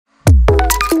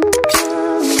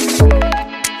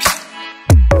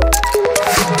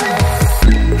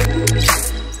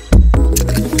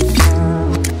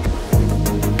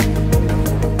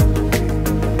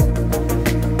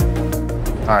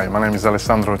my name is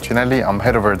Alessandro Cinelli. I'm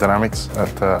head of Aerodynamics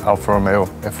at Alfa Romeo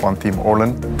F1 team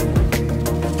ORLEN.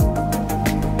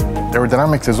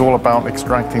 Aerodynamics is all about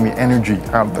extracting the energy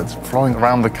that's flowing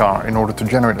around the car in order to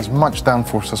generate as much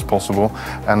downforce as possible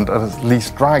and as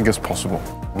least drag as possible.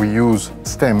 We use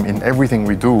STEM in everything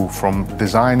we do, from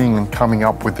designing and coming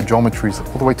up with the geometries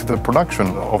all the way to the production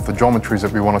of the geometries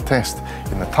that we want to test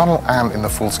in the tunnel and in the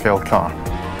full-scale car.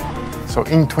 So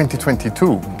in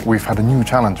 2022, we've had a new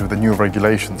challenge with the new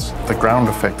regulations. The ground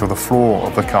effect, or the floor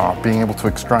of the car, being able to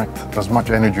extract as much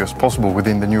energy as possible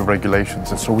within the new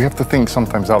regulations. And so we have to think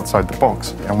sometimes outside the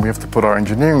box, and we have to put our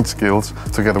engineering skills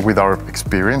together with our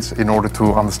experience in order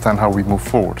to understand how we move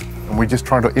forward. And we just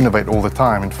try to innovate all the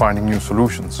time in finding new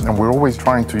solutions. And we're always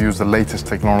trying to use the latest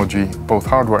technology, both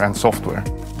hardware and software.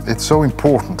 It's so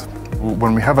important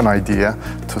when we have an idea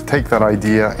to take that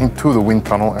idea into the wind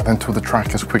tunnel and then to the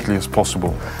track as quickly as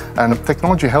possible. And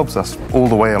technology helps us all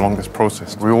the way along this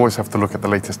process. We always have to look at the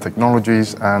latest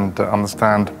technologies and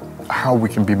understand how we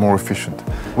can be more efficient.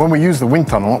 When we use the wind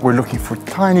tunnel, we're looking for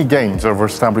tiny gains over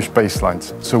established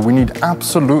baselines. So we need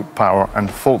absolute power and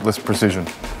faultless precision.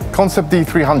 Concept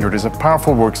D300 is a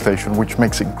powerful workstation which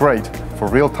makes it great for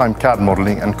real-time CAD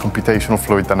modeling and computational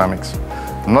fluid dynamics.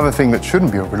 Another thing that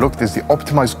shouldn't be overlooked is the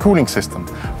optimized cooling system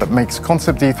that makes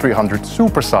Concept D300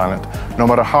 super silent no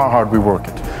matter how hard we work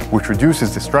it, which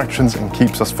reduces distractions and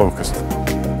keeps us focused.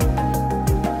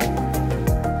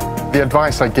 The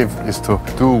advice I give is to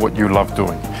do what you love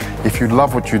doing. If you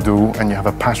love what you do and you have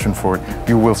a passion for it,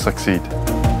 you will succeed.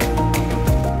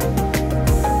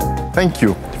 Thank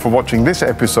you for watching this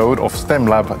episode of STEM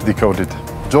Lab Decoded.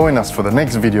 Join us for the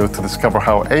next video to discover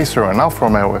how Acer and Alfa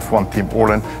Romeo F1 team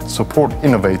ORLEN support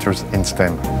innovators in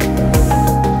STEM.